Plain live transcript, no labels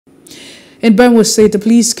In Benue State, the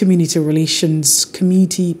Police Community Relations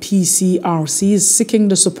Committee (PCRC) is seeking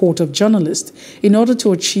the support of journalists in order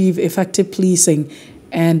to achieve effective policing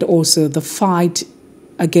and also the fight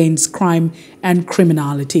against crime and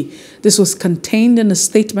criminality. This was contained in a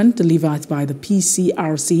statement delivered by the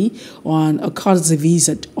PCRC on a courtesy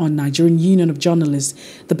visit on Nigerian Union of Journalists,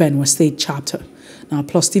 the Benue State chapter. Now,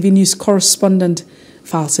 Plus TV News correspondent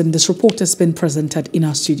Falson, this report has been presented in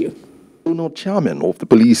our studio. Chairman of the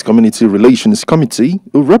Police Community Relations Committee,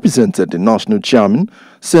 who represented the national chairman,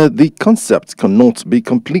 said the concept cannot be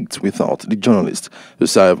complete without the journalists, who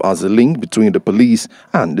serve as a link between the police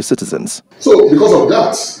and the citizens. So, because of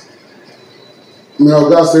that, my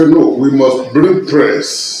Oga said, no, we must bring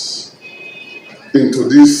press into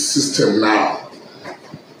this system now.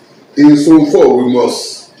 In so far, we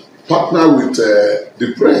must partner with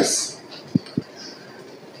the press.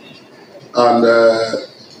 And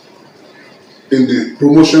in the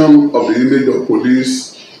promotion of the image of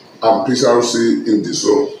police and PCRC in the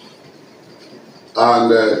zone. And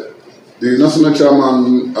the national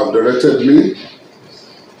chairman have directed me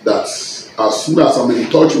that as soon as I'm in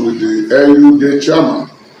touch with the LUJ chairman,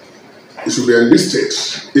 it should be enlisted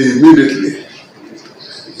immediately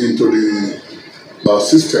into the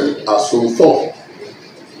system as from for.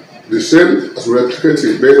 The same as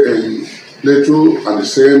replicated in Plateau and the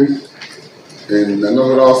same in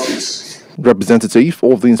another states. Representative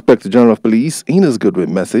of the Inspector General of Police, in his goodwill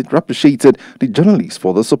message, appreciated the journalists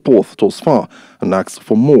for their support thus far and asked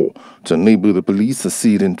for more to enable the police to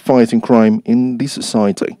succeed in fighting crime in the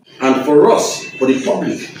society. And for us, for the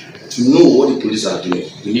public, to know what the police are doing,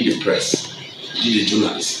 we need the press, we need the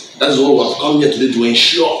journalists. That is what we have come here today to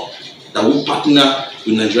ensure that we partner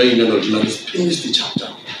with Nigerian Union of Journalists in this chapter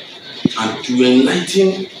and to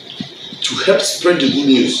enlighten, to help spread the good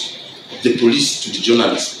news of the police to the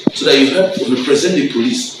journalists, so that you help represent the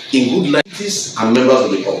police in good light and members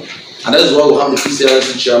of the public. And that is why we have the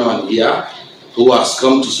PCRC chairman here, who has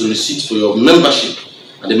come to solicit for your membership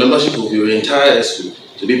and the membership of your entire ESCO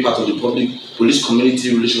to be part of the Public Police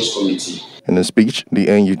Community Relations Committee. In a speech, the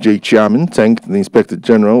NUJ chairman thanked the Inspector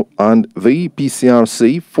General and the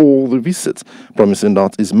PCRC for the visit, promising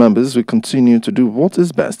that his members will continue to do what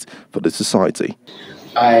is best for the society.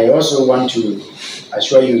 I also want to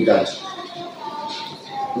assure you that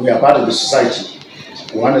we are part of the society.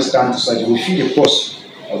 We understand the society. We feel the pulse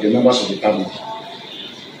of the members of the public.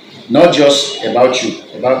 Not just about you,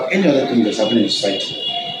 about any other thing that's happening in society.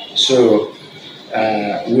 So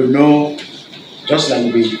we know, just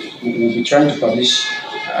like we'll be trying to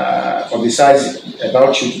publicize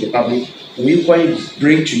about you to the public, we equally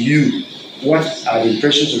bring to you what are the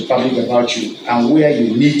impressions of the public about you and where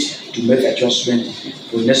you need to make adjustments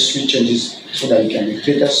for necessary changes so that you can be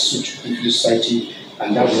better suited into the society,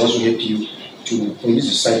 and that will also help you to police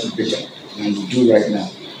the society better than you do right now.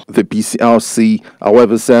 The PCRC,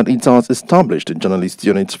 however, said it has established a journalist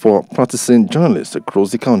unit for practicing journalists across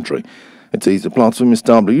the country. It is a platform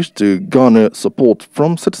established to garner support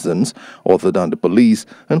from citizens other than the police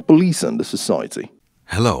and policing the society.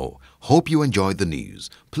 Hello, hope you enjoyed the news.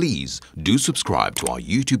 Please do subscribe to our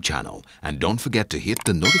YouTube channel and don't forget to hit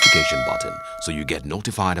the notification button so you get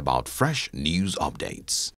notified about fresh news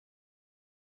updates.